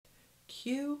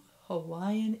cue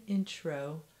Hawaiian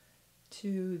intro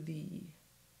to the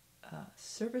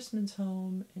Servicemen's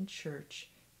Home and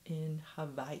Church in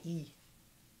Hawaii.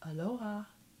 Aloha.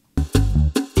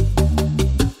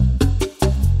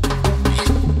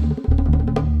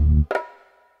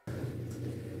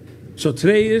 So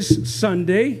today is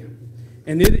Sunday,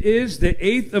 and it is the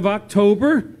 8th of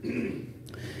October,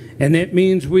 and that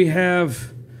means we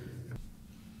have...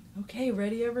 Okay,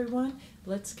 ready everyone?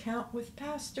 Let's count with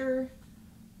Pastor.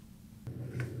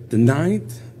 The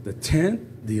 9th, the 10th,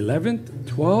 the 11th,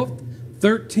 12th,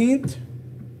 13th,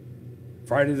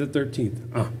 Friday the 13th.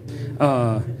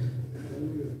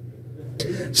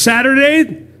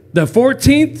 Saturday the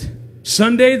 14th,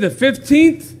 Sunday the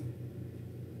 15th,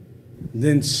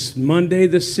 then Monday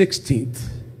the 16th.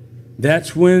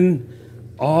 That's when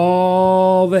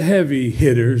all the heavy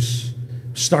hitters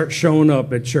start showing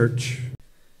up at church.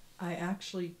 I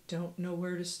actually don't know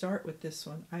where to start with this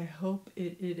one. I hope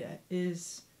it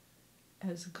is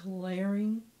as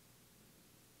glaring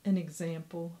an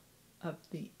example of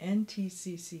the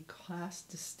NTCC class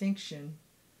distinction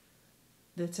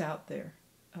that's out there.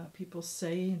 People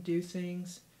say and do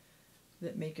things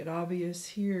that make it obvious.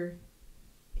 Here,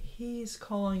 he's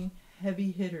calling heavy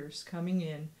hitters coming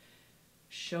in,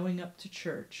 showing up to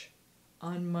church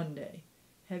on Monday.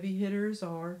 Heavy hitters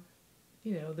are,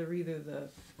 they're either the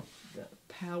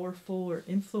powerful or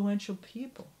influential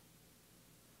people.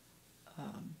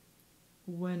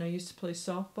 When I used to play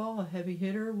softball, a heavy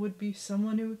hitter would be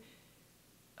someone who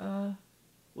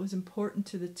was important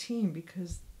to the team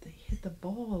because they hit the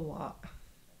ball a lot.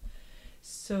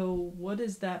 So what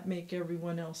does that make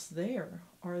everyone else there?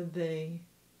 Are they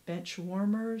bench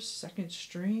warmers, second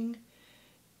string?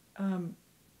 And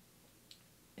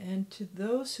to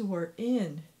those who are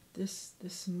in,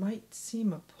 this might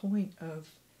seem a point of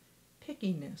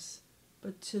pickiness,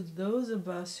 but to those of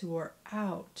us who are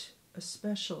out,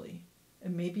 especially,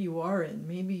 and maybe you are in,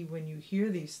 maybe when you hear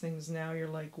these things now, you're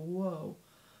like, whoa,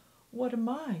 what am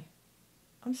I?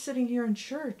 I'm sitting here in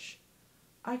church.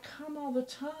 I come all the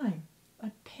time. I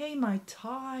pay my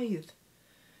tithe.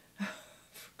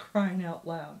 For crying out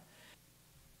loud.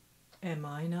 Am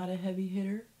I not a heavy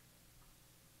hitter?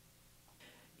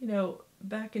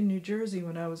 Back in New Jersey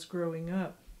when I was growing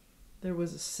up, there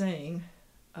was a saying,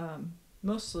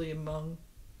 mostly among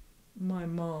my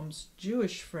mom's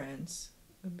Jewish friends,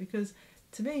 because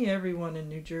to me, everyone in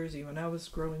New Jersey, when I was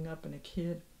growing up and a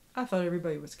kid, I thought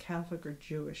everybody was Catholic or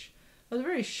Jewish. I was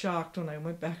very shocked when I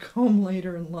went back home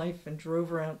later in life and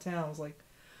drove around town. I was like,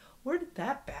 where did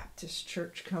that Baptist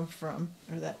church come from?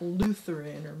 Or that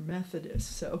Lutheran or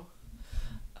Methodist? So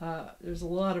there's a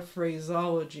lot of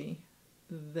phraseology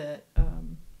that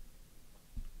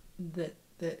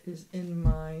is in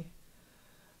my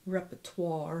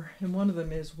repertoire. And one of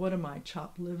them is, what am I,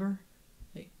 chopped liver?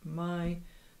 Like, am I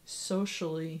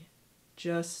socially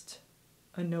just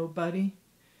a nobody,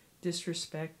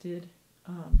 disrespected?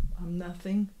 I'm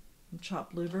nothing. I'm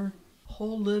chopped liver,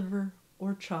 whole liver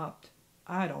or chopped.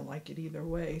 I don't like it either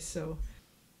way. So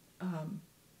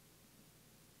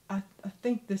I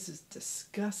think this is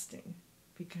disgusting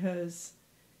because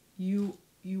you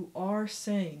are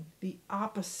saying the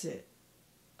opposite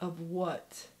of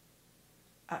what,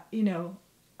 I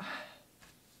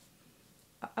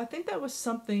think that was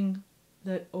something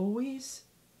that always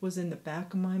was in the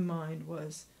back of my mind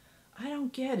was, I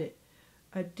don't get it.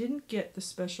 I didn't get the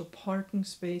special parking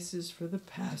spaces for the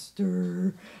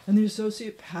pastor and the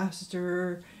associate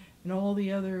pastor and all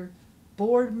the other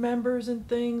board members and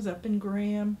things up in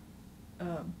Graham.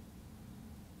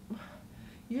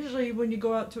 Usually when you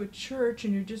go out to a church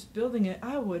and you're just building it,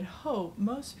 I would hope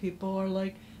most people are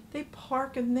like, they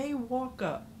park and they walk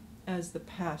up as the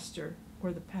pastor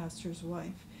or the pastor's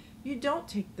wife. You don't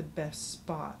take the best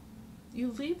spot.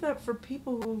 You leave that for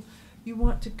people who you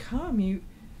want to come.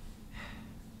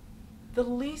 The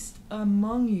least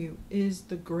among you is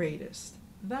the greatest.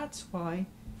 That's why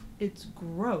it's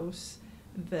gross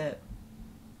that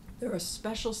there are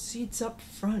special seats up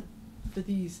front for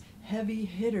these heavy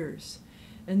hitters,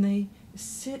 and they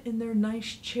sit in their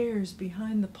nice chairs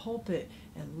behind the pulpit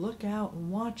and look out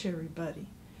and watch everybody.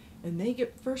 And they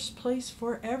get first place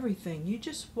for everything. You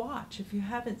just watch. If you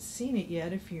haven't seen it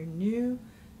yet, if you're new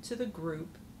to the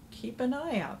group, keep an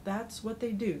eye out. That's what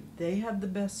they do. They have the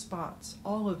best spots,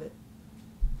 all of it.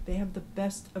 They have the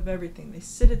best of everything. They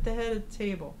sit at the head of the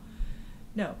table.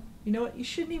 No, you know what? You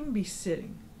shouldn't even be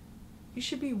sitting. You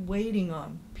should be waiting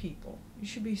on people. You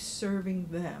should be serving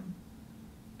them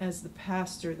as the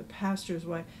pastor's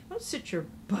wife. Don't sit your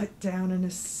butt down in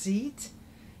a seat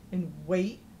and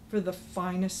wait for the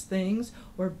finest things,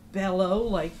 or bellow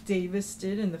like Davis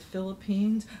did in the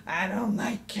Philippines. I don't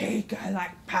like cake, I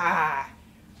like pie.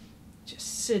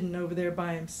 Just sitting over there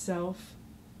by himself.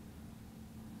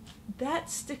 That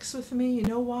sticks with me. You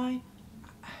know why?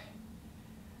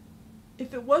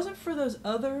 If it wasn't for those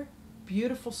other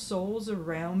beautiful souls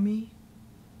around me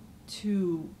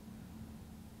to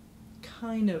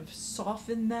kind of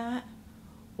soften that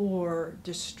or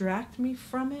distract me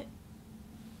from it,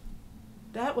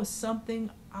 that was something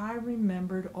I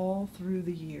remembered all through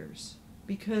the years,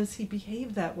 because he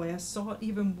behaved that way. I saw it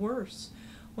even worse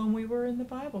when we were in the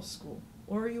Bible school,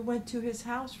 or you went to his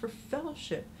house for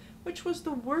fellowship, which was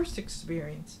the worst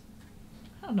experience.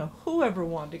 I don't know whoever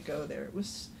wanted to go there. It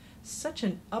was such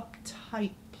an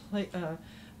uptight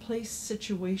place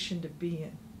situation to be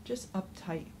in, just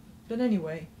uptight. But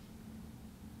anyway,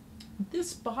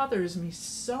 this bothers me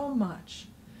so much,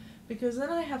 because then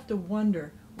I have to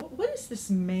wonder, what is this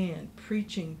man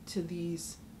preaching to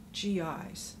these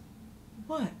GIs?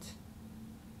 What?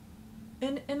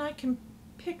 And I can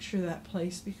picture that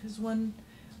place, because when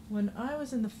I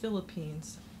was in the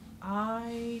Philippines,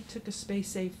 I took a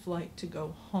Space A flight to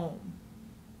go home.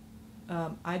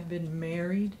 I'd been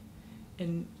married,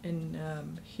 and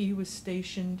he was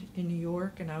stationed in New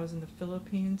York, and I was in the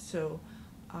Philippines, so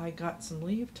I got some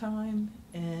leave time,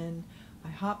 and I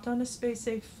hopped on a Space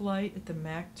A flight at the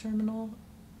MAC terminal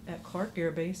at Clark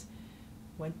Air Base,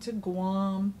 went to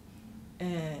Guam,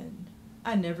 and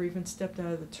I never even stepped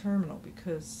out of the terminal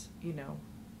because, you know,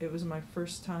 it was my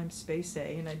first time Space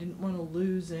A, and I didn't want to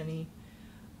lose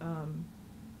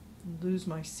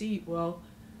my seat. Well,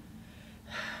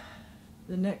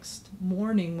 the next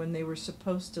morning when they were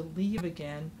supposed to leave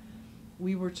again,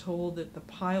 we were told that the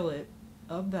pilot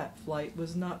of that flight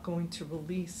was not going to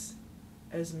release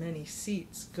as many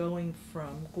seats going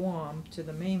from Guam to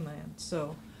the mainland.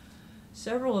 So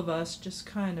several of us just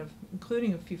kind of,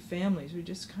 including a few families, we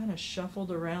just kind of shuffled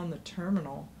around the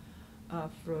terminal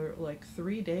for like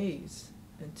 3 days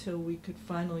until we could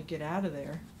finally get out of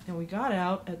there. And we got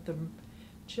out at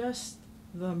just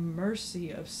the mercy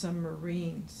of some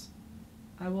Marines.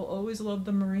 I will always love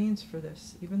the Marines for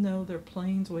this, even though their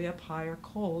planes way up high are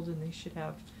cold and they should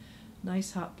have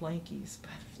nice hot blankies,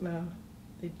 but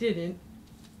they didn't,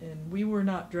 and we were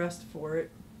not dressed for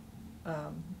it.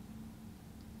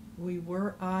 We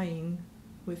were eyeing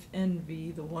with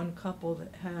envy the one couple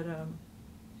that had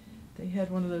they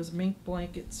had one of those mink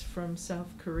blankets from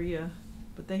South Korea,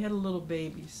 but they had a little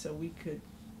baby, so we could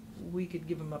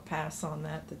give them a pass on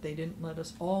that they didn't let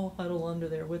us all huddle under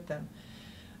there with them.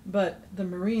 But the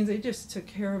Marines, they just took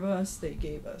care of us. They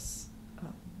gave us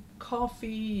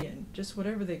coffee and just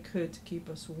whatever they could to keep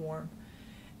us warm.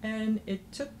 And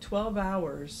it took 12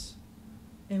 hours,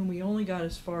 and we only got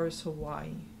as far as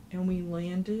Hawaii. And we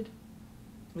landed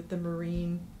with the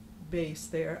Marine base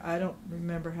there. I don't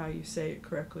remember how you say it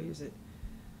correctly. Is it?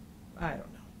 I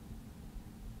don't know.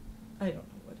 I don't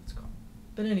know what it's called.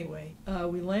 But anyway,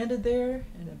 we landed there,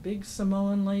 and a big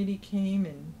Samoan lady came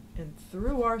and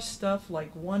threw our stuff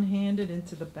like one-handed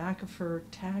into the back of her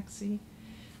taxi.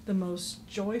 One of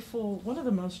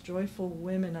the most joyful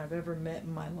women I've ever met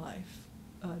in my life.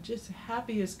 Just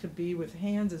happy as could be, with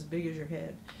hands as big as your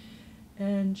head.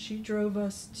 And she drove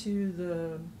us to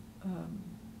the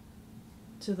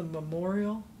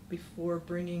memorial before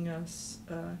bringing us,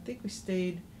 I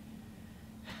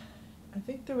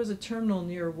think there was a terminal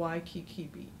near Waikiki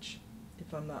Beach,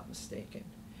 if I'm not mistaken.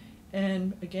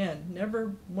 And again,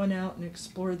 never went out and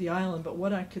explored the island, but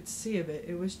what I could see of it,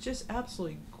 it was just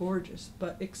absolutely gorgeous,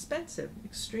 but expensive,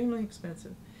 extremely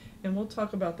expensive. And we'll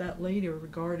talk about that later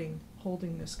regarding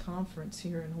holding this conference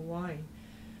here in Hawaii.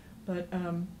 But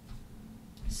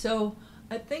so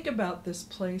I think about this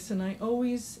place, and I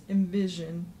always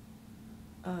envision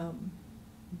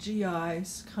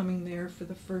GIs coming there for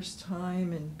the first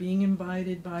time and being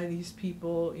invited by these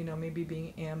people, you know, maybe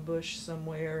being ambushed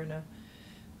somewhere in a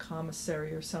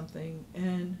commissary or something,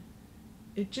 and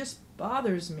it just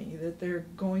bothers me that they're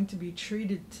going to be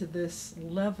treated to this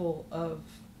level of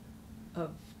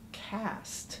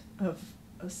caste, of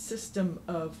a system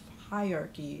of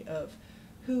hierarchy, of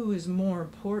who is more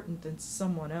important than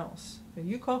someone else. If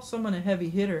you call someone a heavy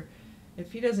hitter,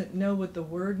 if he doesn't know what the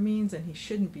word means, then he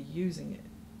shouldn't be using it,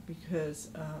 because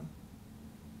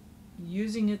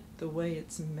using it the way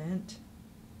it's meant,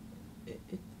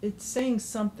 it's saying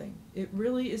something. It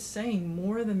really is saying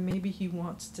more than maybe he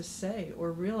wants to say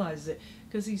or realize it,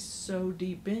 because he's so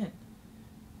deep in.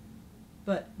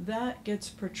 But that gets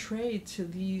portrayed to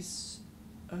these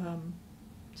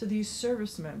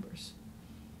service members.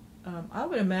 I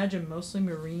would imagine mostly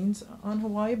Marines on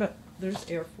Hawaii, but there's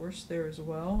Air Force there as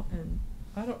well, and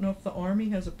I don't know if the Army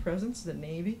has a presence, the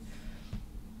Navy.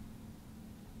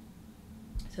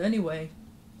 So anyway,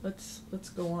 let's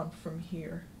go on from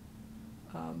here.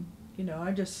 You know,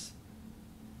 I just,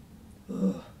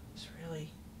 it's really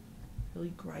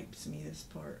gripes me, this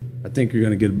part. I think you're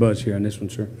going to get a buzz here on this one,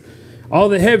 sir. All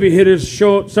the heavy hitters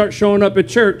start showing up at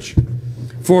church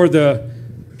for the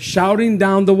Shouting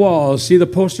Down the Walls. See the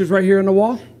posters right here on the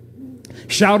wall?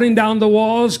 Shouting Down the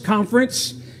Walls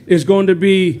conference is going to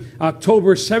be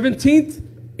October 17th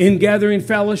in Gathering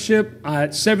Fellowship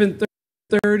at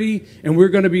 7:30, and we're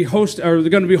going to be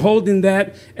holding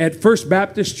that at First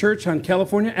Baptist Church on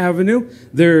California Avenue.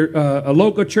 They're a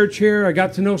local church here. I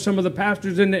got to know some of the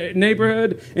pastors in the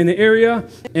neighborhood, in the area,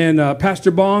 and Pastor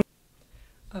Bong.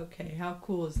 Okay, how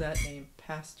cool is that name,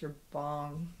 Pastor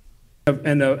Bong?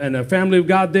 And a family of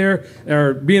God there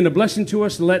are being a blessing to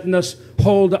us, letting us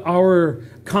hold our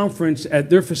conference at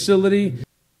their facility.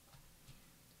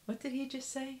 What did he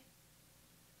just say?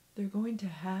 They're going to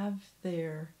have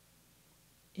their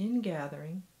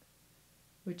in-gathering,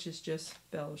 which is just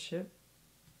fellowship.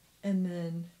 And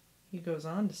then he goes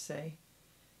on to say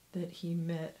that he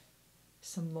met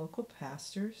some local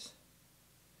pastors,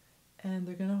 and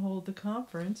they're going to hold the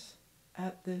conference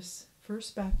at this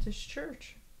First Baptist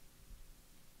Church.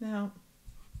 Now,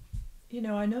 you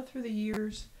know, I know through the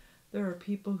years there are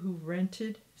people who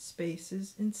rented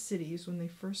spaces in cities when they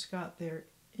first got there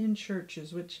in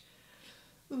churches, which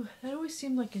that always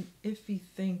seemed like an iffy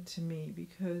thing to me,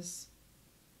 because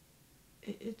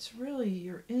it's really,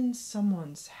 you're in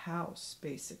someone's house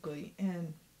basically,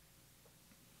 and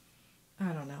I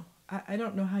don't know. I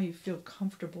don't know how you feel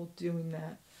comfortable doing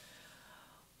that.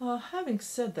 Having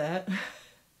said that,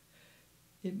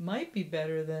 it might be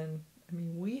better than, I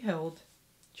mean, we held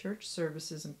church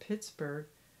services in Pittsburgh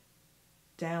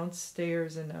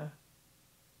downstairs in I'll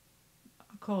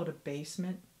call it a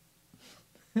basement.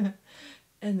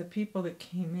 And the people that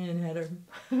came in had it's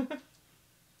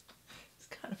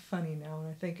kind of funny now when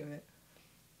I think of it.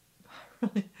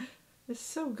 Really, it's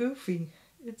so goofy.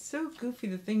 It's so goofy,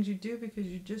 the things you do, because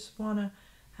you just want to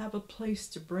have a place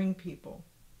to bring people.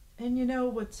 And you know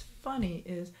what's funny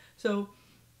is, so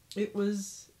it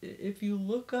was, if you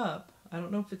look up, I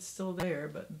don't know if it's still there,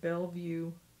 but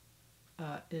Bellevue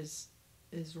is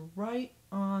right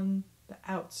on the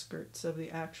outskirts of the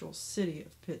actual city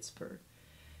of Pittsburgh.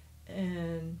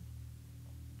 And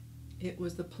it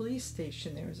was the police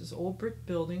station. There was this old brick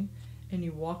building, and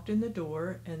you walked in the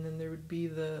door, and then there would be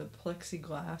the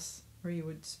plexiglass where you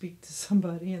would speak to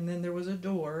somebody, and then there was a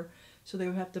door, so they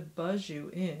would have to buzz you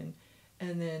in,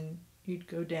 and then you'd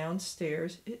go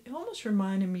downstairs. It almost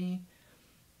reminded me,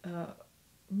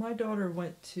 my daughter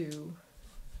went to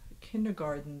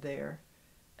kindergarten there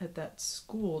at that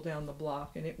school down the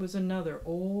block, and it was another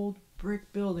old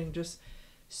brick building, just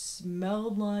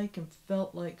smelled like and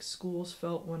felt like schools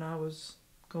felt when I was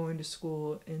going to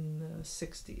school in the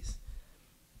 60s.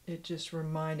 It just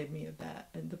reminded me of that.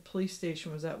 And the police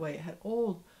station was that way. It had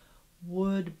old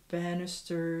wood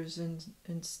banisters and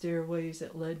stairways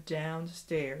that led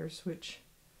downstairs, which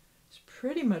is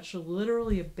pretty much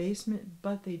literally a basement,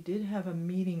 but they did have a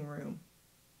meeting room.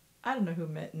 I don't know who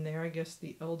met in there. I guess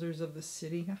the elders of the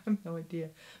city. I have no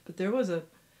idea. But there was a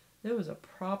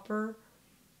proper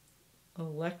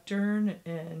lectern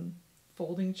and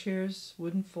folding chairs,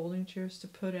 wooden folding chairs to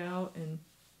put out, and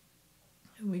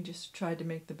we just tried to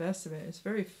make the best of it. It's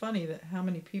very funny that how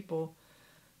many people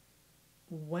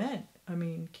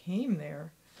came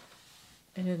there,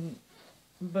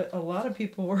 but a lot of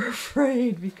people were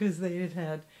afraid because they had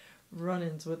had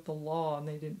run-ins with the law and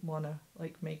they didn't want to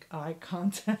make eye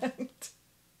contact.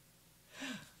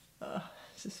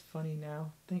 It's just funny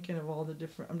now, I'm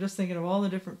just thinking of all the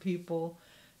different people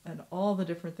and all the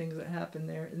different things that happened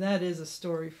there. And that is a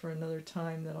story for another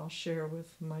time that I'll share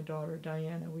with my daughter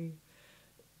Diana.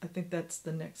 I think that's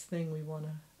the next thing we want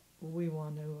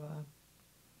to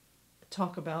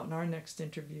talk about in our next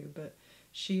interview. But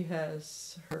she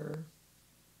has her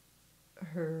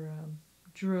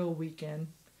drill weekend,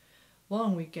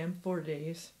 long weekend, 4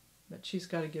 days, but she's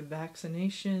got to give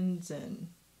vaccinations and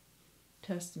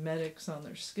test medics on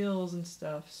their skills and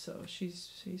stuff, so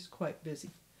she's quite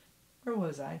busy. Where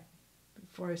was I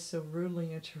before I so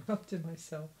rudely interrupted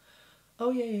myself?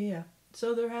 Oh, yeah.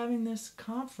 So they're having this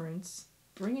conference,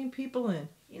 bringing people in.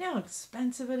 You know how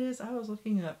expensive it is? I was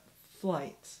looking up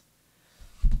flights.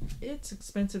 It's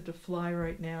expensive to fly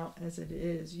right now as it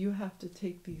is. You have to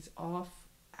take these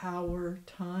off-hour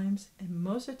times, and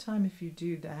most of the time if you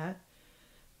do that,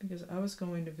 because I was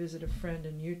going to visit a friend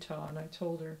in Utah, and I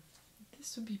told her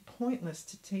this would be pointless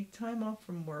to take time off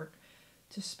from work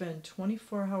to spend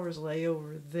 24 hours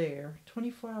layover there,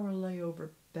 24-hour layover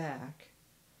back,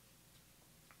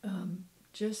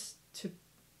 just to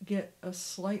get a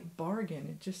slight bargain.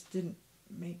 It just didn't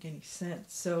make any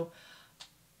sense. So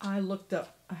I looked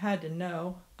up, I had to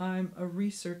know, I'm a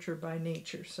researcher by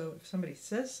nature. So if somebody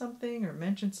says something or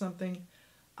mentions something,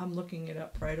 I'm looking it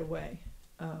up right away.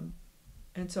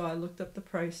 And so I looked up the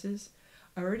prices.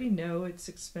 I already know it's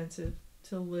expensive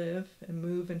to live and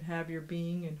move and have your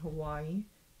being in Hawaii,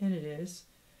 and it is.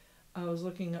 I was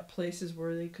looking up places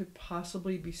where they could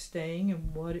possibly be staying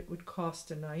and what it would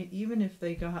cost a night, even if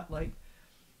they got like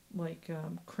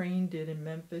Crane did in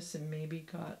Memphis, and maybe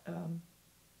got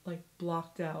like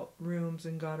blocked out rooms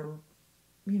and got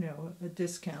a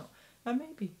discount.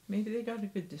 Maybe they got a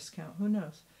good discount. Who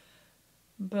knows?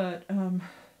 But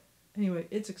anyway,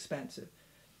 it's expensive.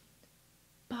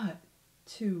 But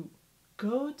to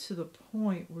go to the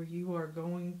point where you are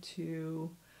going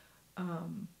to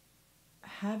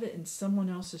have it in someone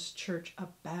else's church, a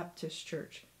Baptist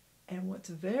church. And what's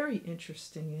very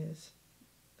interesting is,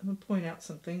 I'm going to point out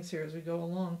some things here as we go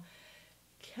along.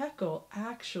 Kekel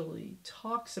actually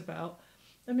talks about,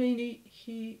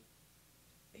 he's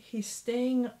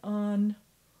staying on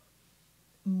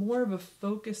more of a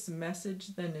focused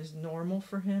message than is normal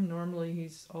for him. Normally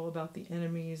he's all about the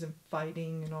enemies and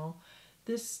fighting and all.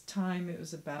 This time it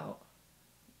was about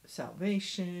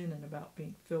salvation and about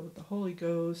being filled with the Holy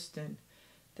Ghost, and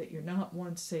that you're not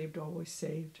once saved, always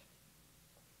saved.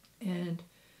 And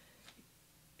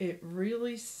it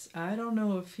really, I don't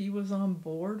know if he was on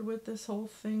board with this whole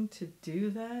thing to do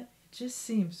that. It just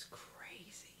seems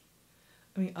crazy.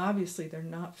 Obviously they're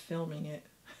not filming it.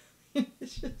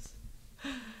 It's just,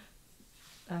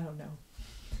 I don't know.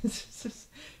 It's just,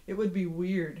 it would be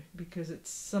weird because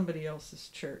it's somebody else's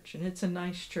church, and it's a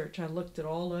nice church. I looked it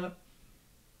all up.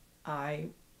 I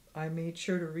made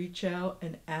sure to reach out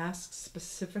and ask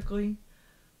specifically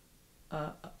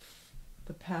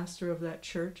the pastor of that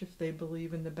church if they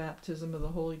believe in the baptism of the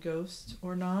Holy Ghost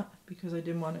or not, because I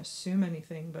didn't want to assume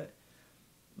anything. But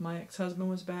my ex-husband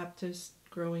was Baptist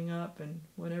growing up, and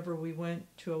whenever we went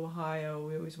to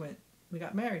Ohio, we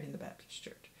got married in the Baptist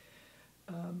church.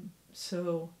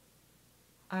 So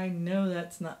I know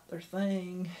that's not their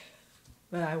thing,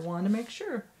 but I want to make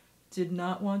sure. Did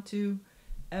not want to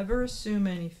ever assume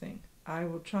anything. I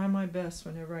will try my best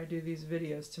whenever I do these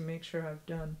videos to make sure I've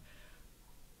done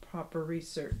proper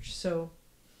research. So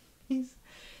he's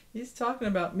talking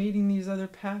about meeting these other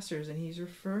pastors, and he's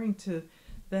referring to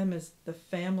them as the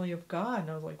family of God.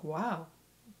 And I was like, wow,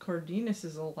 Cardenas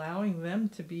is allowing them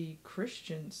to be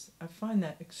Christians. I find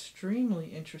that extremely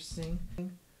interesting.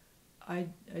 I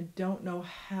don't know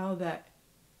how that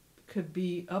could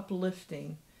be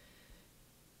uplifting,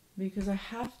 because I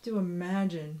have to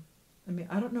imagine,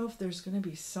 I don't know if there's going to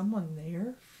be someone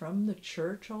there from the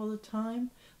church all the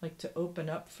time, like to open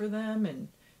up for them and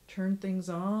turn things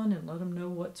on and let them know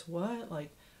what's what. Like,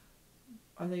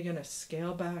 are they going to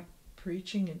scale back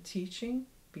preaching and teaching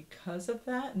because of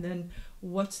that? And then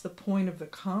what's the point of the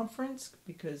conference?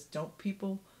 Because don't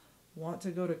people want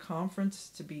to go to conference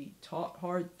to be taught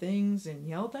hard things and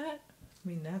yelled at?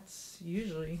 That's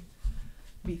usually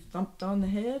be thumped on the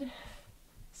head.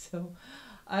 So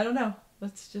I don't know.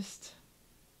 Let's just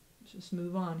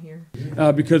move on here.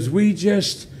 Because we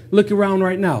just look around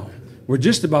right now. We're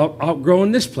just about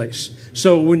outgrowing this place.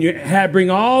 So when you bring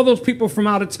all those people from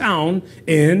out of town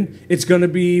in, it's going to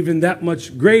be even that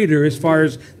much greater as far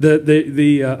as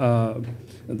the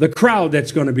crowd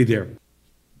that's going to be there.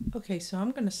 Okay, so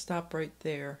I'm going to stop right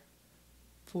there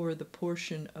for the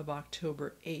portion of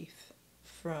October 8th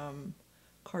from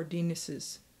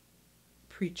Cardenas's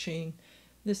preaching.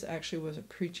 This actually wasn't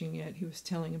preaching yet. He was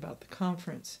telling about the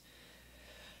conference.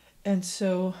 And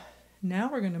so now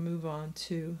we're going to move on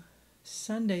to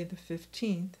Sunday the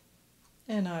 15th.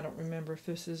 And I don't remember if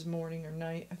this is morning or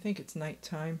night. I think it's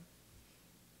nighttime,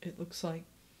 it looks like.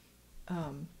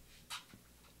 And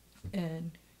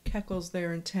Kekel's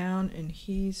there in town, and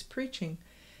he's preaching.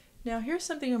 Now, here's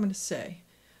something I'm going to say.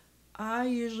 I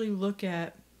usually look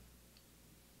at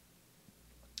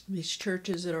these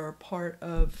churches that are a part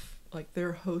of, like,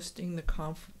 they're hosting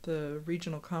the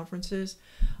regional conferences.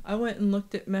 I went and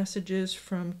looked at messages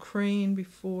from Crane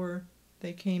before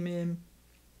they came in,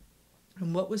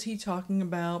 and what was he talking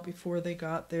about before they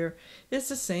got there. It's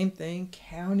the same thing,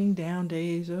 counting down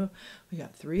days. Oh, we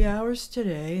got 3 hours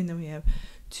today, and then we have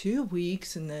 2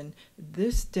 weeks, and then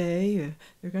this day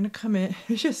they're going to come in.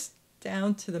 It's just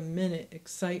down to the minute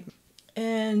excitement.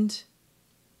 And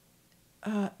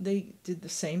they did the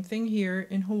same thing here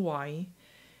in Hawaii.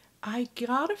 I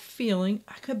got a feeling,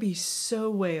 I could be so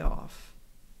way off,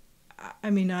 I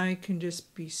mean, I can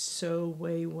just be so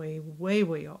way, way, way,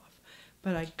 way off.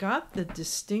 But I got the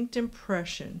distinct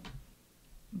impression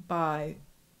by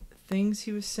things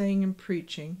he was saying and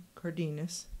preaching,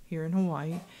 Cardenas, here in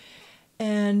Hawaii,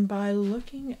 and by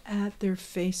looking at their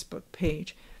Facebook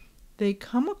page, they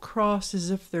come across as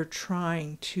if they're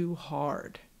trying too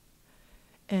hard.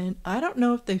 And I don't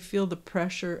know if they feel the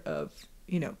pressure of,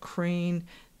 Crane.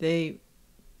 They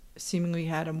seemingly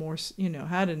had a more,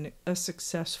 a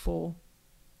successful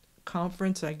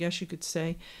conference, I guess you could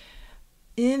say,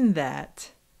 in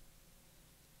that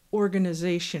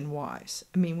organization-wise.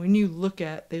 I mean, when you look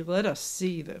at, they let us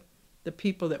see the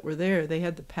people that were there. They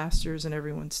had the pastors and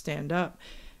everyone stand up.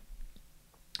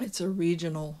 It's a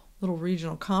little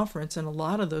regional conference, and a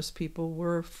lot of those people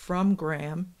were from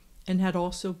Graham and had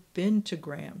also been to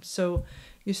Graham. So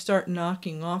you start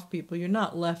knocking off people, you're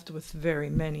not left with very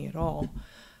many at all.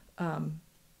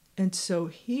 And so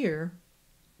here,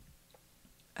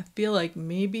 I feel like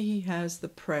maybe he has the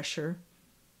pressure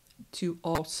to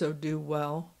also do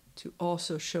well, to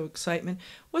also show excitement.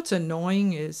 What's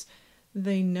annoying is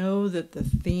they know that the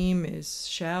theme is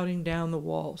shouting down the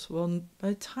walls. Well, by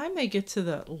the time they get to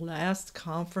the last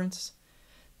conference,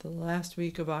 the last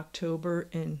week of October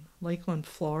in Lakeland,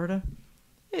 Florida,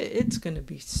 it's going to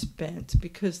be spent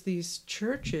because these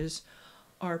churches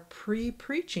are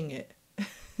pre-preaching it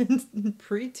and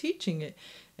pre-teaching it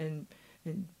and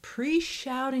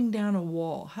pre-shouting down a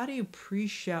wall. How do you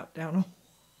pre-shout down a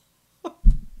wall?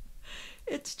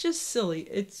 It's just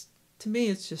silly. To me,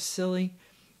 it's just silly.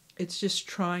 It's just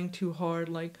trying too hard.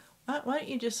 Like, why don't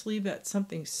you just leave that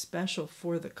something special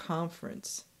for the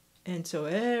conference? And so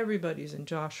everybody's in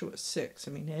Joshua 6.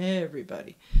 I mean,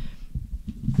 everybody.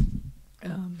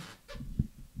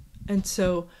 And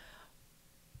so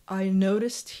I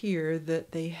noticed here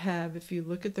that they have, if you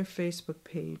look at their Facebook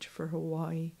page for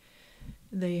Hawaii,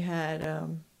 they had,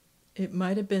 it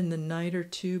might have been the night or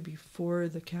two before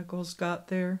the Kekels got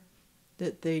there,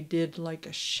 that they did like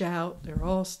a shout. They're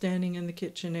all standing in the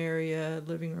kitchen area,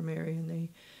 living room area, and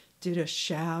they did a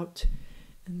shout.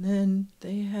 And then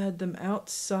they had them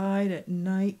outside at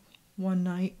night, one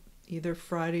night, either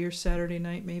Friday or Saturday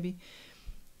night maybe,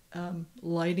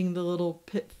 lighting the little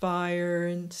pit fire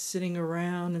and sitting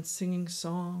around and singing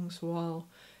songs while,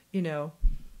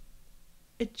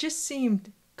 it just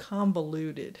seemed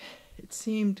convoluted. It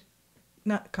seemed,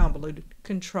 not convoluted,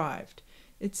 contrived.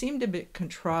 It seemed a bit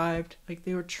contrived, like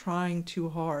they were trying too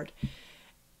hard.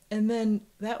 And then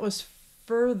that was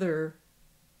further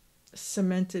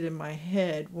cemented in my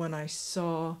head when I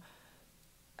saw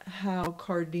how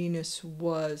Cardenas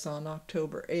was on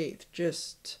October 8th.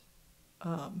 Just,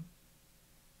 I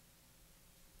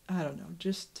don't know,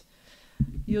 just,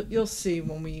 you'll see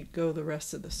when we go the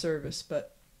rest of the service.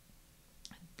 But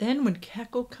then when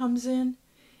Kekel comes in,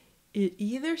 it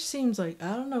either seems like,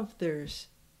 I don't know if there's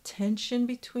tension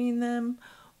between them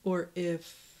or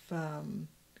if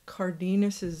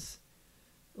Cardenas is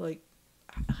like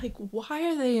why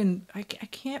are they in, I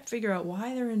can't figure out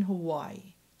why they're in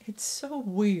Hawaii. It's so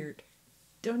weird.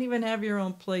 Don't even have your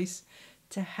own place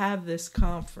to have this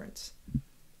conference.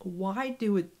 Why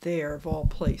do it there of all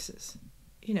places?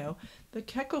 The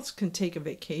Kekels can take a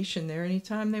vacation there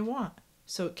anytime they want.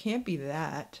 So it can't be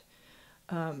that.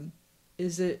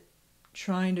 Is it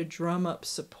trying to drum up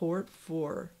support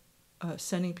for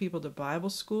sending people to Bible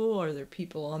school? Are there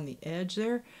people on the edge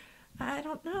there? I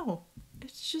don't know.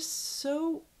 It's just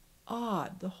so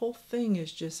odd. The whole thing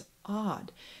is just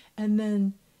odd. And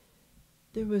then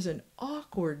there was an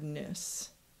awkwardness,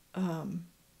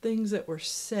 things that were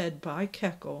said by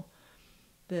Kekel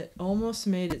that almost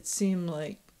made it seem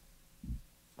like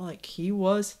he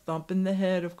was thumping the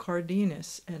head of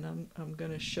Cardenas. And I'm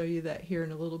going to show you that here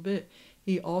in a little bit.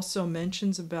 He also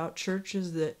mentions about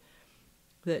churches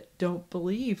that don't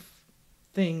believe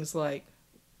things like,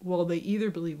 well, they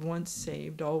either believe once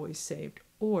saved, always saved,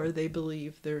 or they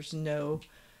believe there is no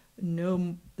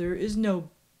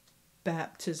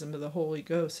baptism of the Holy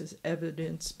Ghost as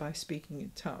evidenced by speaking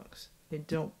in tongues. They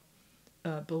don't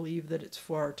believe that it's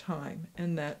for our time.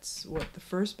 And that's what the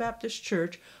First Baptist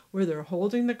Church, where they're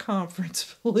holding the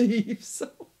conference, believes.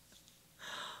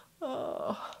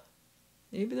 So,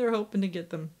 maybe they're hoping to get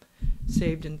them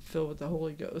saved and filled with the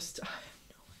Holy Ghost.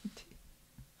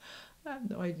 I have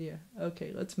no idea.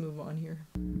 Okay, let's move on here.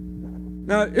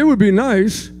 Now, it would be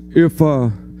nice if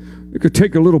you could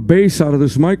take a little bass out of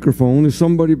this microphone. Is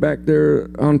somebody back there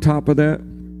on top of that?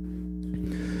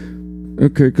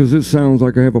 Okay, because it sounds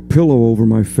like I have a pillow over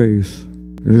my face.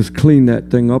 And just clean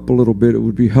that thing up a little bit. It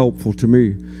would be helpful to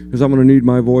me, because I'm going to need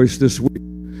my voice this week.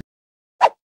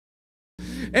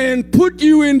 and put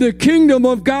you in the kingdom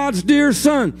of God's dear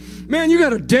Son. Man, you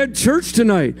got a dead church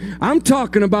tonight. I'm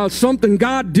talking about something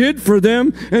God did for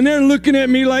them, and they're looking at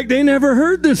me like they never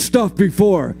heard this stuff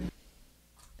before.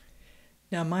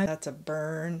 Now that's a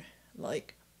burn.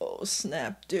 Like, oh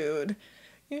snap, dude.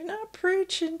 You're not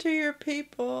preaching to your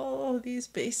people these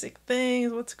basic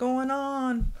things. What's going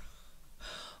on?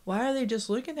 Why are they just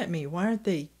looking at me? Why aren't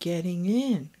they getting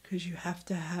in? Because you have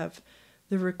to have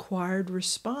the required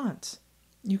response.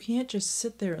 You can't just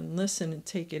sit there and listen and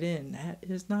take it in. That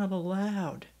is not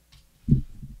allowed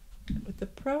with the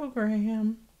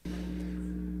program.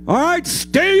 All right,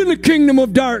 stay in the kingdom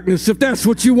of darkness if that's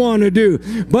what you want to do.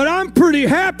 But I'm pretty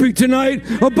happy tonight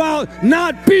about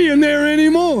not being there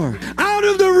anymore. Out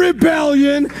of the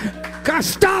rebellion.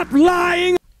 Stop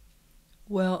lying.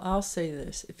 Well, I'll say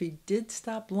this. If he did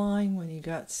stop lying when he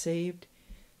got saved,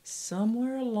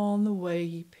 somewhere along the way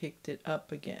he picked it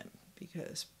up again.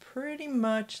 Because pretty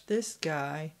much this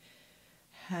guy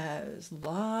has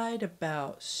lied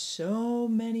about so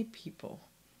many people.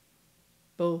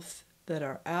 Both that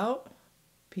are out,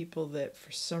 people that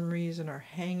for some reason are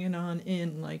hanging on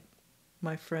in, like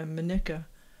my friend Monica,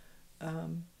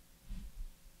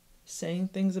 saying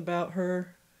things about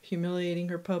her, humiliating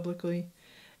her publicly,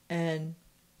 and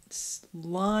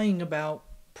lying about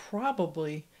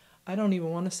probably, I don't even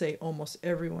want to say almost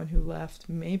everyone who left.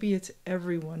 Maybe it's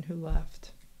everyone who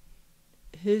left.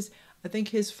 I think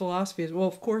his philosophy is, well,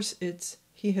 of course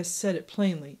he has said it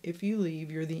plainly. If you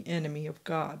leave, you're the enemy of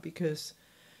God, because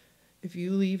if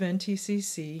you leave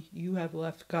NTCC, you have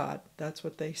left God. That's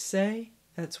what they say.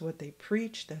 That's what they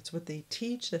preach. That's what they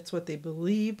teach. That's what they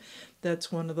believe.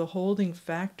 That's one of the holding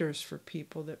factors for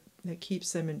people that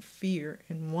keeps them in fear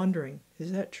and wondering,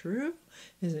 is that true?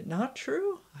 Is it not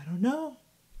true? I don't know.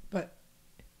 But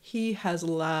he has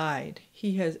lied.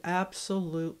 He has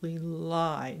absolutely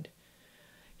lied.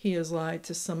 He has lied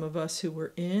to some of us who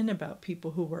were in about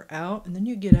people who were out. And then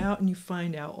you get out and you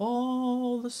find out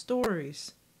all the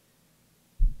stories.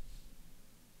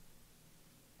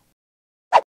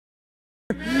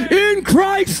 In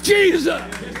Christ Jesus.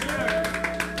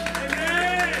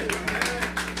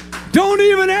 Don't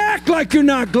even act like you're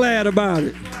not glad about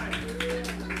it.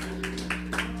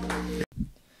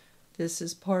 This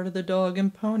is part of the dog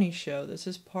and pony show. This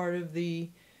is part of the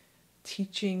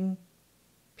teaching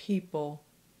people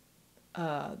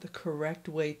the correct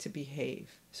way to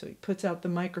behave. So he puts out the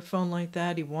microphone like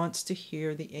that. He wants to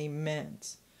hear the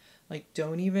amens. Like,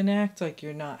 don't even act like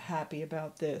you're not happy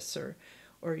about this, or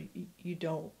you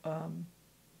don't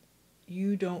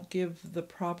give the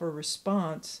proper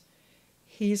response.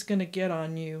 He's going to get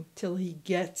on you till he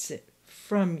gets it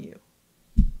from you.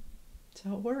 That's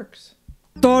how it works.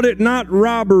 Thought it not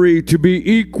robbery to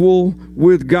be equal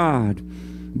with God,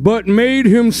 but made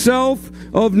himself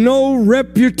of no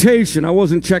reputation. I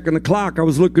wasn't checking the clock. I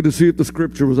was looking to see if the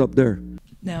scripture was up there.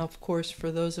 Now, of course,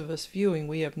 for those of us viewing,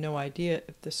 we have no idea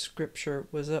if the scripture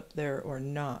was up there or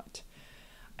not.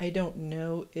 I don't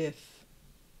know if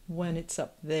when it's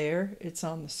up there, it's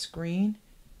on the screen,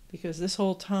 because this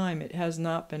whole time it has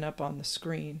not been up on the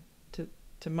screen,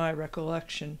 to my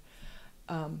recollection.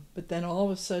 But then all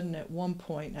of a sudden at one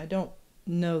point, I don't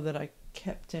know that I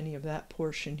kept any of that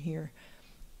portion here,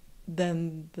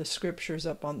 then the scripture's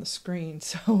up on the screen.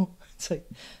 So it's like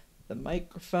the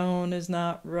microphone is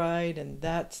not right and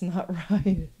that's not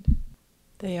right.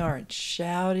 They aren't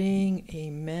shouting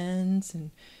amens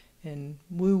and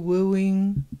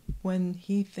woo-wooing when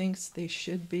he thinks they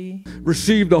should be.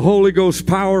 Receive the Holy Ghost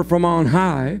power from on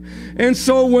high. And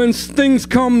so when things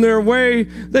come their way,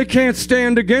 they can't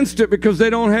stand against it because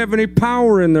they don't have any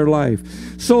power in their life.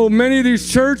 So many of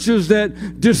these churches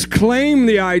that disclaim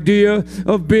the idea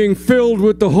of being filled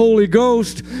with the Holy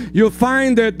Ghost, you'll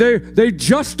find that they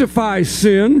justify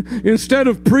sin. Instead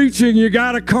of preaching, you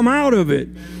got to come out of it.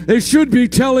 They should be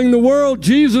telling the world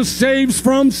Jesus saves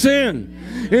from sin.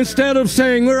 Instead of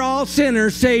saying we're all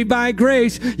sinners saved by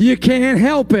grace, you can't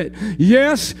help it.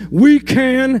 Yes, we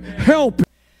can help it.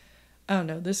 I don't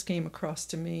know, this came across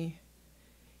to me.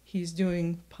 He's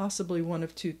doing possibly one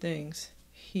of two things.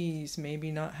 He's maybe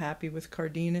not happy with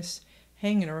Cardenas,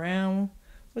 hanging around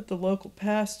with the local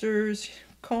pastors,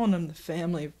 calling them the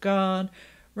family of God,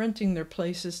 renting their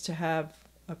places to have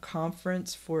a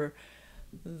conference for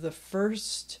the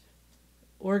first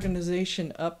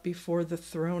organization up before the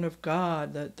throne of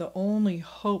God, the only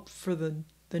hope for the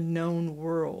known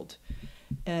world.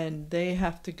 And they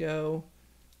have to go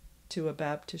to a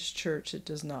Baptist church that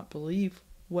does not believe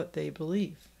what they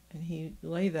believe. And he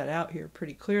laid that out here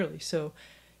pretty clearly. So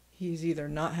he's either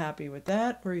not happy with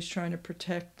that, or he's trying to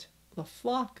protect the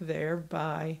flock there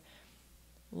by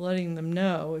letting them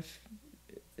know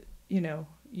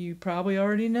you probably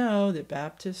already know that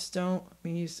Baptists don't, I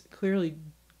mean, he's clearly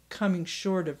coming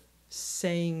short of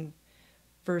saying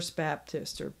First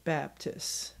Baptist or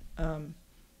Baptists,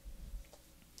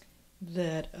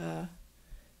 that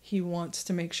he wants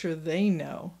to make sure they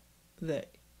know that,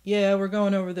 yeah, we're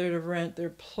going over there to rent their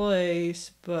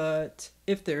place, but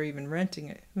if they're even renting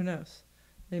it, who knows?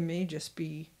 They may just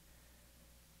be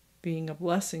being a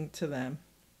blessing to them.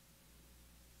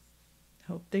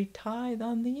 Hope they tithe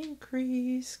on the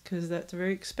increase, because that's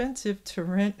very expensive to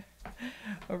rent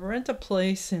a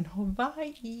place in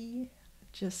Hawaii.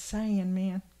 Just saying,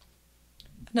 man.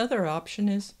 Another option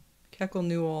is Kekel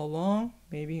knew all along,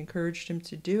 maybe encouraged him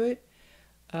to do it.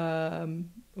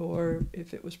 Or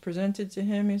if it was presented to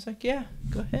him, he's like, yeah,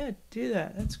 go ahead, do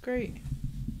that. That's great.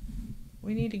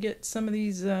 We need to get some of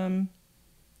these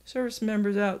service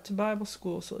members out to Bible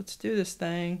school, so let's do this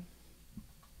thing.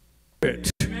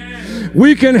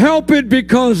 We can help it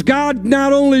because God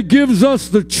not only gives us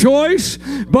the choice,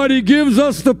 but He gives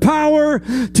us the power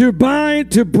to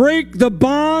bind, to break the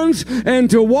bonds, and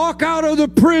to walk out of the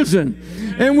prison.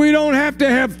 And we don't have to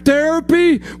have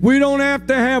therapy. We don't have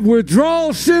to have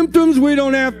withdrawal symptoms. We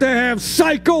don't have to have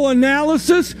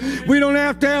psychoanalysis. We don't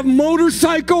have to have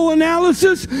motorcycle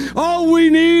analysis. All we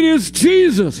need is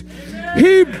Jesus.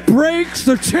 He breaks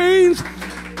the chains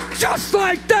just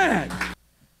like that.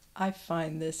 I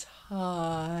find this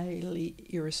highly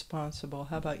irresponsible.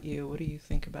 How about you? What do you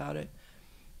think about it?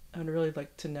 I'd really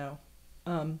like to know.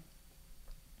 I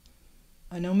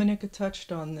know Monica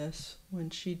touched on this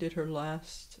when she did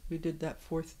we did that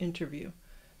 4th interview.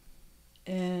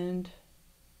 And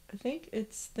I think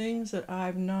it's things that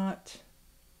I've not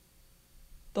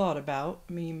thought about.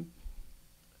 I mean,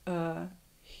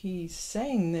 he's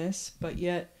saying this, but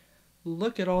yet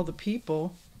look at all the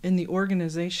people in the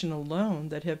organization alone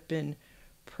that have been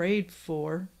prayed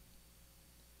for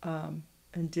and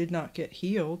did not get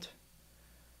healed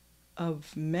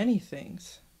of many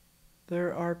things.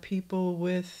 There are people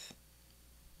with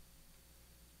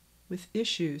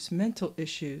issues, mental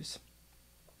issues.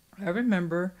 I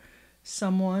remember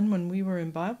someone when we were in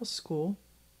Bible school,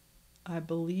 I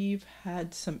believe,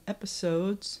 had some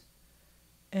episodes,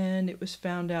 and it was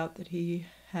found out that he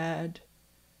had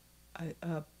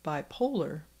a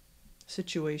bipolar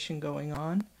situation going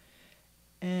on,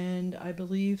 and I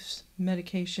believe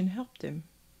medication helped him.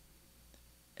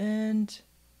 And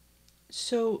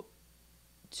so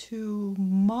to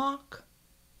mock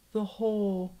the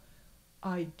whole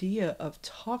idea of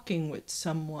talking with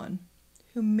someone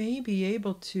who may be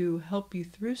able to help you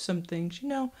through some things,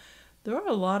 there are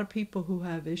a lot of people who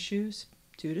have issues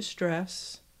due to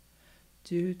stress,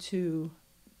 due to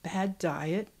bad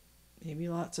diet, maybe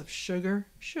lots of sugar.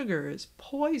 Sugar is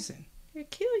poison. It'll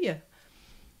kill you.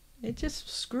 It just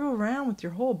screw around with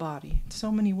your whole body in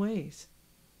so many ways.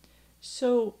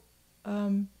 So,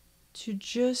 to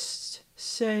just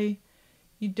say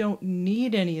you don't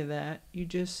need any of that,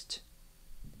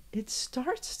 it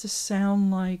starts to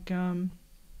sound like,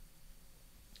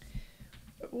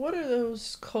 what are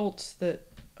those cults that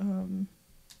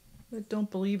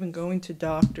don't believe in going to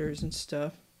doctors and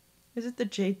stuff? Is it the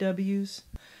JWs?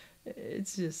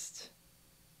 It's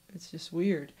just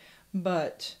weird.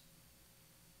 But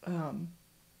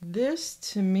this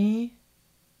to me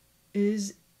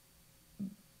is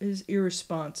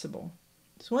irresponsible.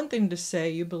 It's one thing to say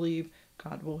you believe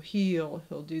God will heal,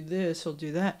 He'll do this, He'll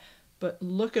do that, but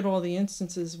look at all the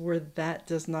instances where that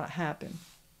does not happen.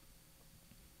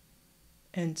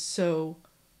 And so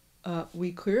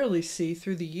we clearly see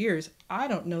through the years, I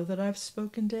don't know that I've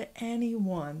spoken to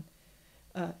anyone.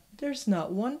 There's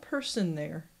not one person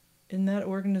there in that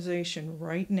organization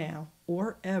right now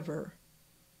or ever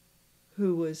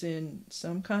who was in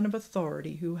some kind of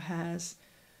authority, who has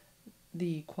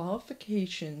the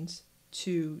qualifications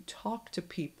to talk to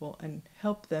people and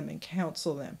help them and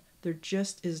counsel them. There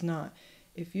just is not.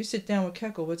 If you sit down with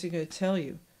Kekel, what's he going to tell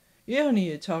you? You don't need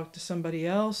to talk to somebody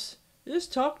else.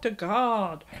 Just talk to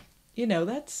God.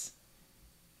 That's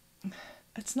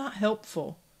not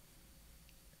helpful.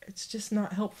 It's just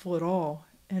not helpful at all.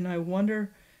 And I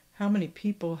wonder how many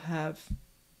people have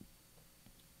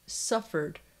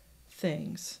suffered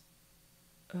things,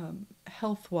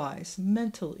 health-wise,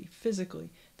 mentally, physically,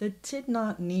 that did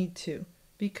not need to,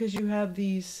 because you have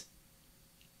these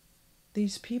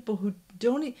people who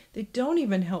don't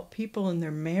even help people in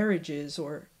their marriages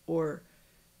or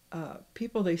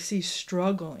people they see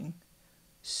struggling.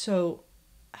 So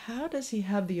how does he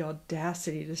have the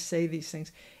audacity to say these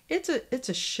things? It's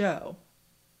a show.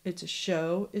 It's a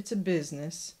show. It's a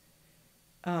business.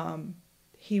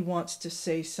 He wants to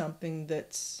say something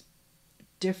that's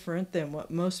different than what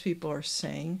most people are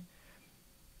saying.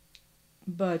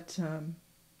 But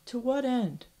to what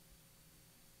end?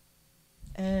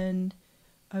 And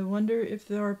I wonder if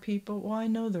there are people, well, I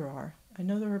know there are. I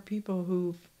know there are people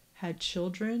who've had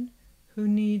children who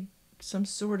need some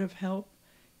sort of help.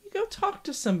 You go talk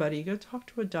to somebody, you go talk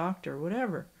to a doctor,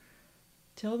 whatever.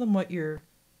 Tell them what you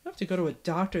don't have to go to a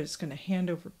doctor that's going to hand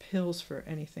over pills for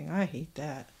anything. I hate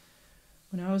that.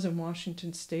 When I was in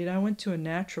Washington State, I went to a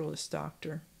naturalist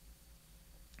doctor.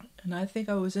 And I think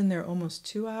I was in there almost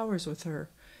 2 hours with her.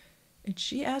 And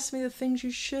she asked me the things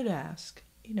you should ask.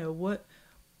 You know, what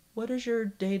is your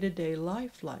day-to-day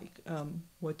life like?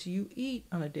 What do you eat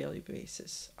on a daily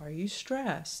basis? Are you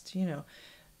stressed? You know,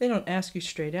 they don't ask you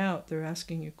straight out. They're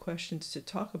asking you questions to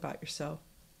talk about yourself.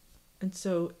 And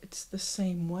so it's the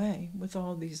same way with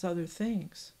all these other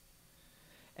things.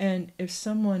 And if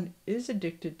someone is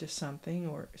addicted to something,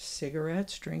 or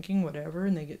cigarettes, drinking, whatever,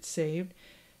 and they get saved,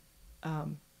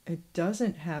 it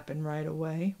doesn't happen right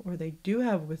away, or they do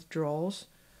have withdrawals,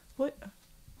 what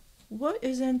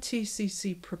is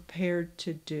NTCC prepared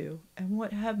to do, and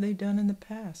what have they done in the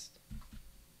past?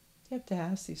 You have to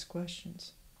ask these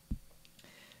questions.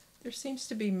 There seems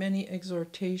to be many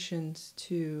exhortations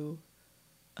to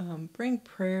bring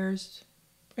prayers,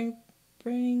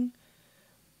 bring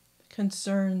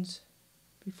concerns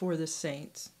before the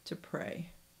saints, to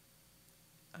pray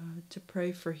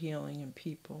for healing in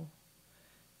people.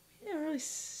 We didn't really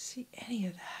see any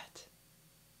of that.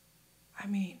 I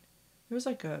mean, there was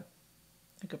like a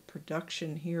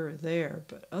production here or there,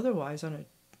 but otherwise on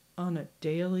a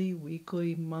daily,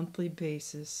 weekly, monthly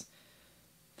basis,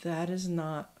 that is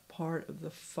not part of the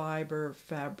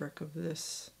fabric of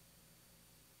this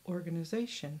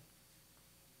organization.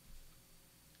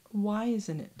 Why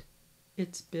isn't it?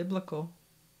 It's biblical.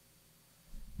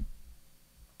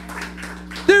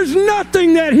 There's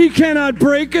nothing that he cannot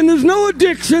break, and there's no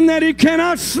addiction that he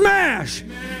cannot smash.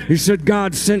 He said,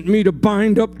 God sent me to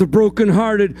bind up the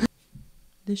brokenhearted.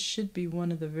 This should be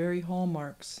one of the very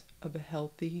hallmarks of a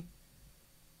healthy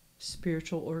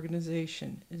spiritual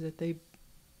organization, is that they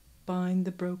bind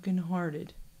the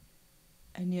brokenhearted.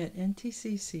 And yet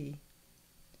NTCC,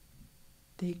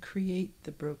 they create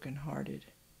the brokenhearted.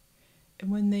 And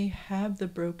when they have the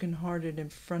brokenhearted in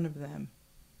front of them,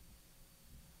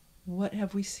 what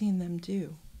have we seen them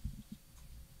do?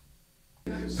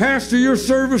 Pastor, your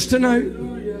service tonight.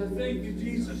 Hallelujah. Thank you,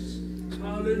 Jesus.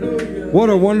 Hallelujah. What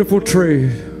a wonderful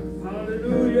trade.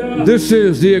 Hallelujah. This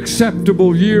is the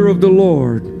acceptable year of the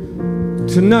Lord.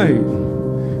 Tonight,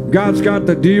 God's got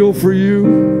the deal for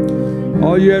you.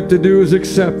 All you have to do is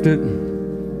accept it.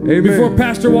 Amen. Before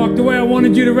Pastor walked away, I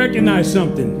wanted you to recognize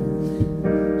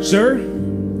something. Sir,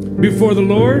 before the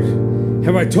Lord,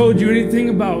 have I told you anything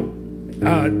about,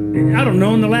 I don't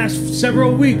know, in the last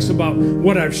several weeks about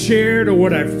what I've shared or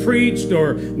what I've preached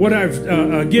or what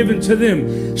I've given to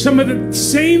them? Some of the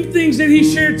same things that he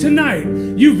shared tonight,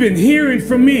 you've been hearing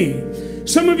from me.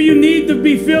 Some of you need to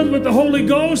be filled with the Holy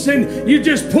Ghost, and you're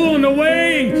just pulling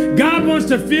away, and God wants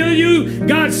to fill you.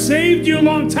 God saved you a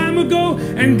long time ago,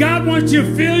 and God wants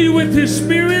to fill you with His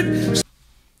Spirit.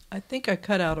 I think I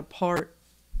cut out a part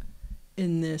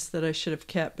in this that I should have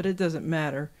kept, but it doesn't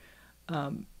matter,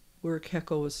 where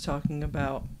Kekel was talking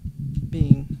about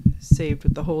being saved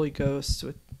with the Holy Ghost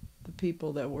with the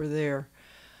people that were there.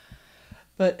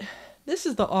 But this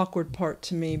is the awkward part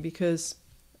to me, because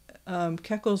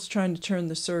Kekel's trying to turn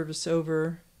the service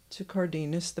over to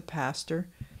Cardenas, the pastor,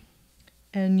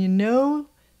 and you know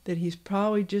that he's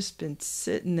probably just been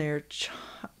sitting there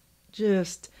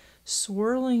just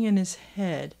swirling in his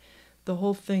head the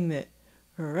whole thing that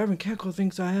Reverend Kekel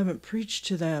thinks I haven't preached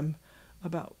to them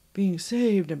about being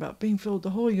saved, about being filled with the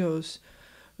Holy Ghost.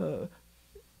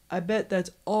 I bet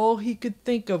that's all he could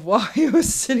think of while he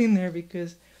was sitting there,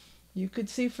 because you could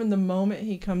see from the moment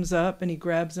he comes up and he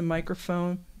grabs a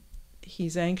microphone,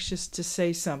 he's anxious to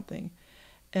say something.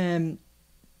 And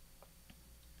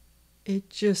it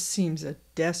just seems a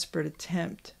desperate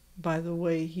attempt by the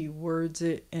way he words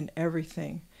it and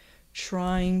everything,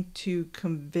 trying to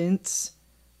convince.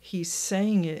 He's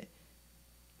saying it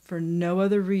for no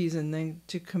other reason than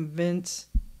to convince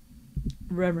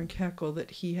Reverend Kekel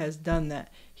that he has done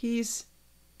that. He's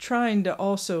trying to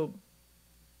also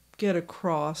get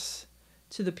across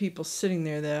to the people sitting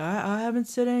there that I haven't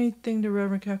said anything to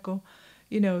Reverend Kekel.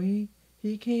 You know,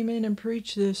 he came in and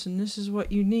preached this, and this is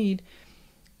what you need.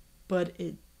 But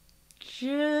it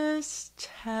just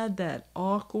had that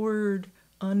awkward,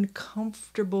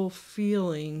 uncomfortable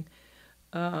feeling,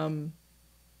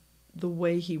 the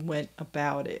way he went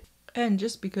about it. And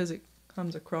just because it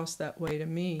comes across that way to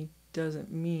me doesn't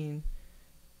mean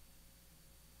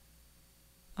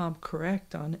I'm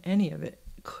correct on any of it.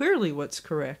 clearly what's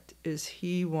correct is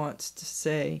he wants to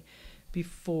say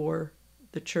before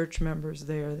the church members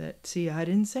there that, see, I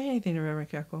didn't say anything to Reverend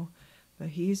Kekel, but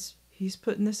he's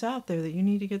putting this out there that you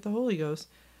need to get the Holy Ghost.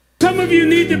 Some of you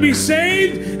need to be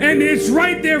saved, and it's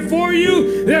right there for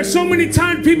you. There's so many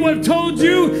times people have told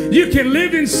you you can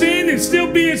live in sin and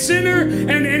still be a sinner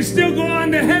and still go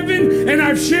on to heaven. And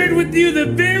I've shared with you the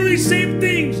very same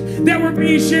things that were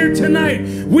being shared tonight.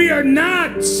 We are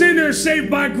not sinners saved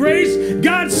by grace.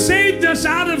 God saved us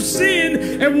out of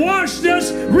sin and washed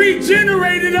us,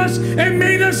 regenerated us, and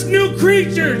made us new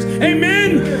creatures.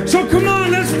 Amen? So come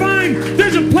on, let's find.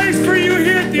 There's a place for you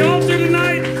here at the altar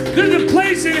tonight. There's a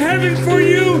place in heaven for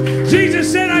you. Jesus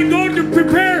said, I go to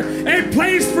prepare a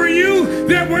place for you,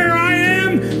 that where I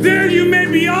am, there you may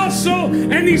be also.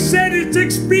 And he said, it's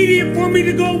expedient for me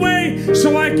to go away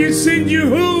so I can send you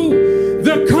who?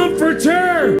 The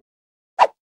Comforter.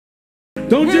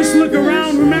 Don't just look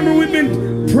around. Remember, we've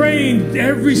been praying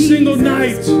every single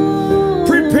night,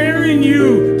 preparing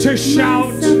you to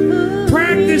shout,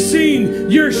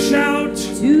 practicing your shout.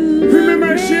 Remember,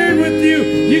 I shared with you,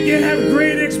 you can have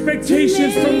great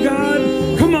expectations from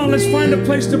God. Come on, let's find a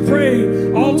place to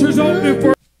pray. Altar's open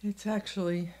for... It's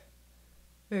actually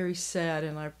very sad,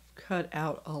 and I've cut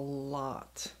out a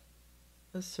lot.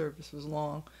 This service was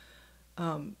long.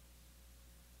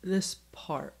 This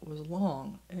part was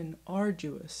long and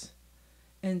arduous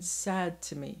and sad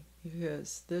to me,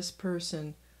 because this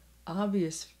person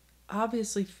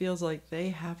obviously feels like they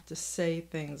have to say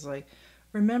things like,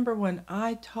 remember when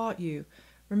I taught you,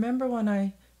 remember when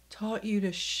I taught you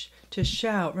to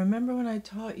shout, remember when I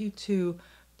taught you to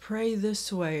pray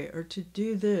this way or to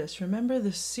do this, remember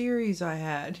the series I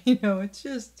had. It's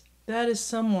just, that is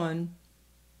someone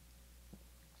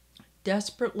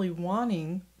desperately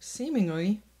wanting,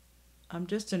 seemingly, I'm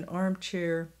just an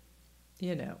armchair,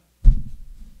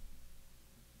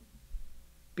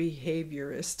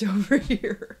 behaviorist over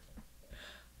here.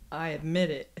 I admit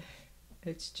it.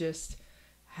 It's just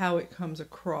how it comes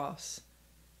across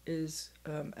is,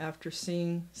 after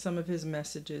seeing some of his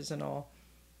messages and all,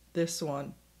 this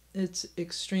one, it's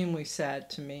extremely sad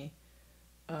to me.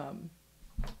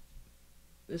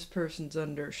 This person's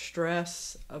under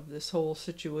stress of this whole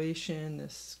situation,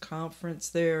 this conference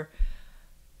there.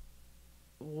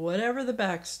 Whatever the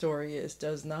backstory is,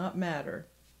 does not matter.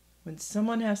 When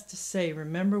someone has to say,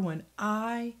 remember when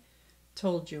I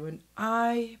told you and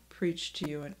I preached to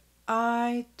you and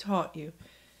I taught you,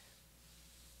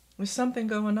 there's something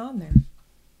going on there.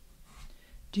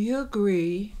 Do you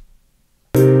agree?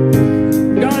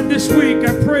 God, this week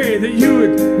I pray that you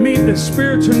would meet the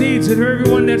spiritual needs of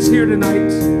everyone that's here tonight.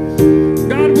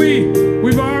 God,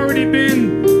 we've already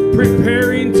been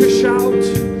preparing to shout.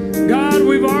 God,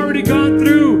 we've already gone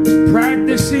through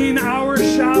practicing our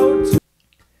shout.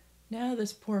 Now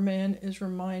this poor man is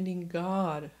reminding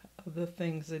God of the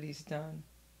things that he's done.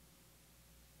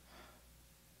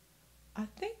 I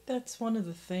think that's one of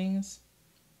the things,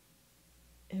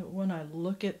 when I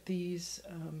look at these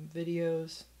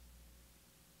videos,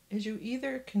 is you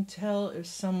either can tell if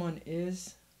someone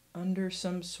is under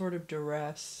some sort of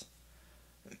duress.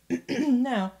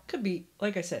 Now, could be,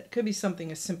 like I said, could be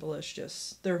something as simple as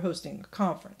just they're hosting a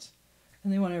conference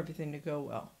and they want everything to go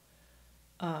well.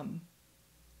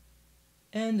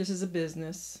 And this is a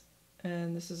business,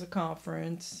 and this is a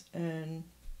conference, and,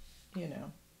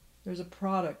 there's a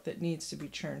product that needs to be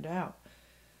churned out.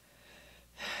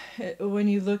 When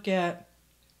you look at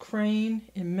Crane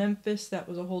in Memphis, that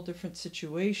was a whole different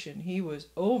situation. He was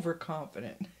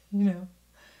overconfident,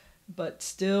 but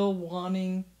still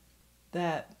wanting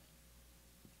that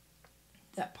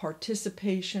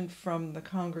participation from the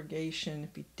congregation.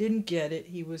 If he didn't get it,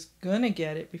 he was going to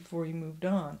get it before he moved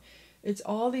on. It's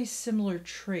all these similar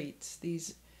traits,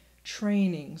 these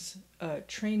trainings,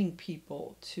 training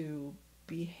people to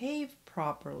behave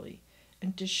properly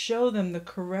and to show them the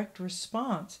correct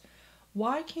response.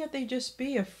 Why can't they just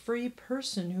be a free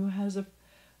person who has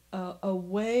a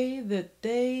way that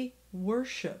they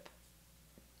worship?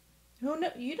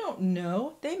 You don't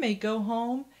know. They may go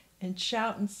home and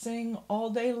shout and sing all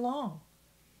day long.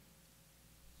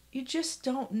 You just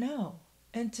don't know.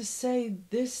 And to say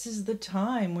this is the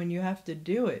time when you have to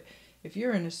do it. If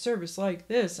you're in a service like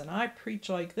this and I preach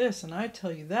like this and I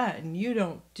tell you that and you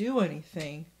don't do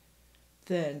anything,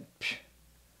 then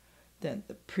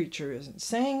the preacher isn't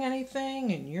saying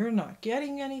anything and you're not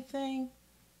getting anything.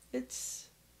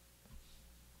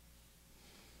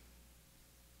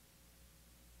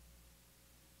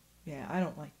 Yeah, I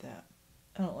don't like that.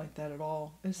 I don't like that at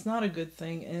all. It's not a good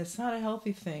thing, and it's not a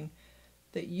healthy thing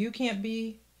that you can't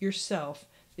be yourself,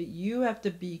 that you have to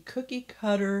be cookie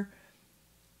cutter,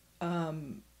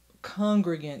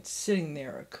 congregant sitting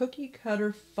there, a cookie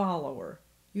cutter follower.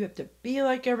 You have to be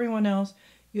like everyone else.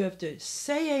 You have to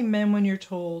say amen when you're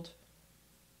told.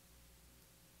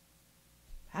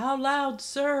 How loud,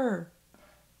 sir?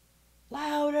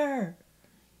 Louder.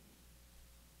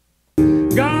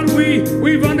 God,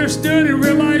 we've understood and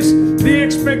realized the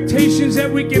expectations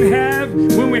that we can have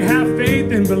when we have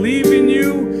faith and believe in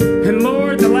you. And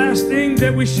Lord, the last thing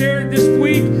that we shared this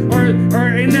week or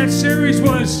in that series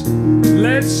was,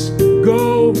 let's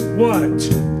go what?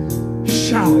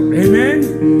 Shout.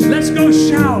 Amen? Let's go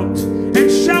shout. And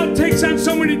shout takes on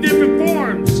so many different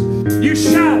forms. You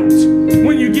shout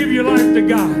when you give your life to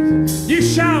God. You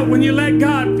shout when you let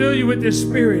God fill you with His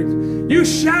Spirit. You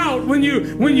shout when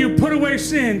you put away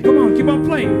sin. Come on, keep on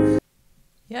playing.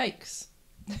 Yikes.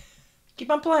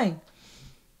 Keep on playing.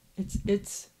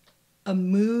 It's a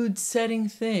mood-setting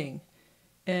thing.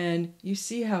 And you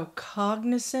see how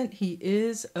cognizant he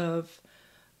is of,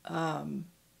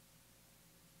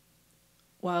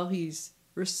 while he's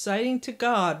reciting to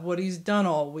God what he's done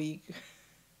all week,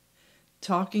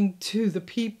 talking to the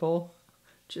people,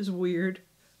 which is weird,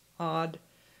 odd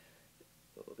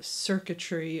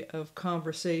circuitry of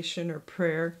conversation or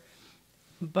prayer,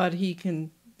 but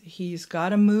he's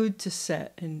got a mood to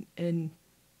set, and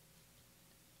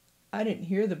I didn't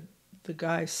hear the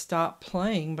guy stop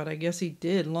playing, but I guess he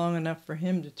did long enough for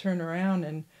him to turn around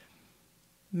and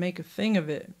make a thing of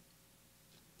it.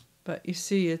 But you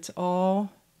see, it's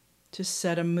all to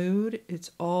set a mood.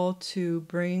 It's all to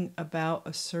bring about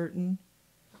a certain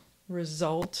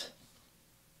result,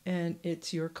 and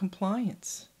it's your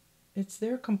compliance. It's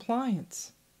their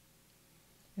compliance.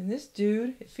 And this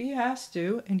dude, if he has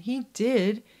to, and he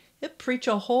did, he'll preach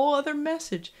a whole other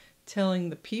message, telling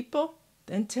the people,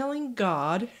 then telling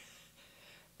God,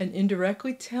 and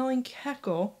indirectly telling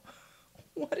Kekel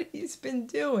what he's been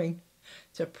doing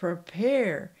to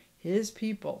prepare his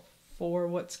people for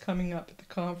what's coming up at the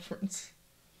conference.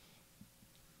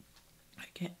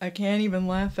 I can't even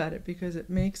laugh at it because it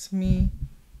makes me,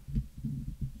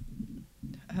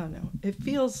 I don't know, it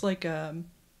feels like a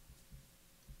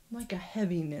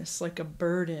heaviness, like a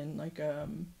burden, like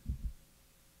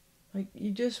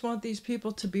you just want these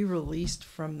people to be released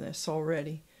from this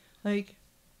already. Like,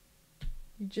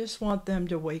 you just want them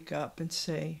to wake up and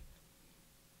say,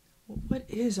 well, what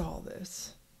is all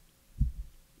this?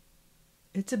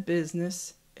 It's a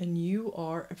business, and you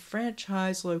are a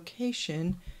franchise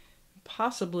location.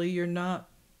 Possibly you're not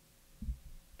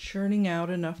churning out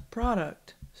enough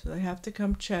product, so they have to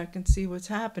come check and see what's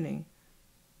happening.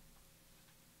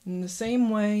 In the same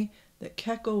way that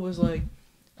Kekel was like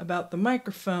about the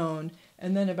microphone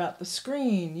and then about the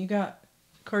screen, you got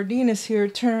Cardenas here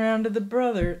turn around to the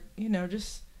brother,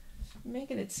 just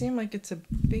making it seem like it's a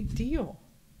big deal.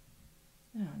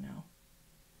 I don't know.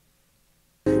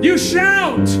 You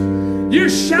shout! Your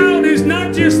shout is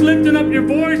not just lifting up your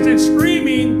voice and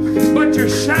screaming, but your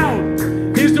shout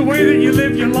is the way that you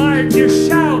live your life. Your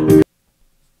shout.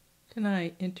 Can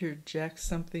I interject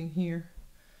something here?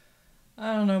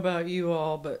 I don't know about you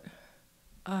all, but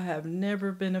I have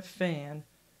never been a fan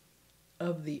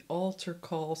of the altar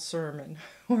call sermon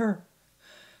where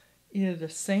either the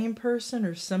same person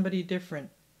or somebody different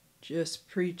just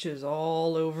preaches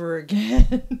all over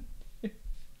again.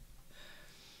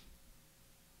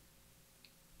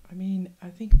 I mean, I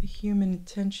think the human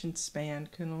attention span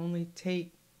can only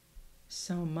take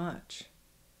so much,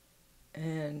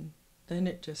 and then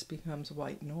it just becomes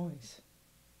white noise.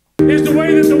 Is the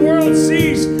way that the world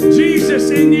sees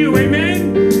Jesus in you,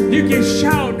 amen? You can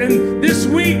shout, and this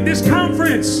week, this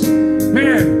conference,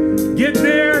 man, get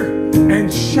there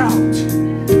and shout.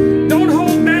 Don't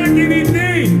hold back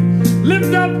anything.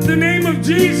 Lift up the name of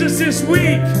Jesus this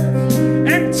week.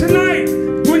 And tonight,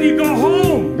 when you go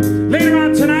home, later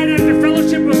on tonight after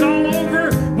fellowship is all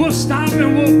over, we'll stop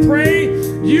and we'll pray.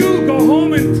 You go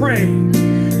home and pray.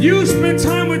 You spend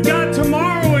time with God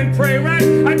tomorrow and pray,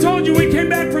 right? I told you we came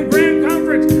back from Grand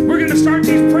Conference. We're going to start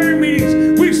these prayer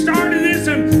meetings. We've started this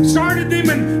and started them,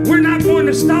 and we're not going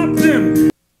to stop them.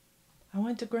 I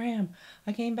went to Graham.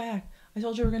 I came back. I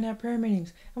told you we're going to have prayer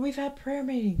meetings. And we've had prayer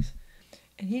meetings.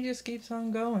 And he just keeps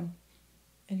on going.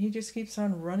 And he just keeps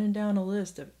on running down a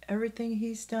list of everything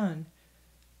he's done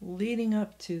leading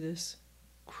up to this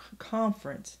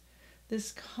conference.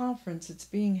 This conference that's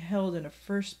being held in a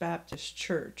First Baptist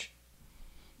church.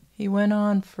 He went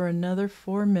on for another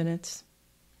 4 minutes.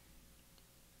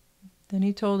 Then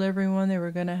he told everyone they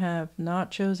were going to have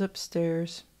nachos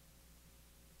upstairs.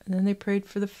 And then they prayed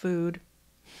for the food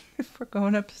before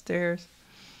going upstairs.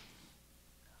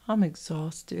 I'm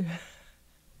exhausted.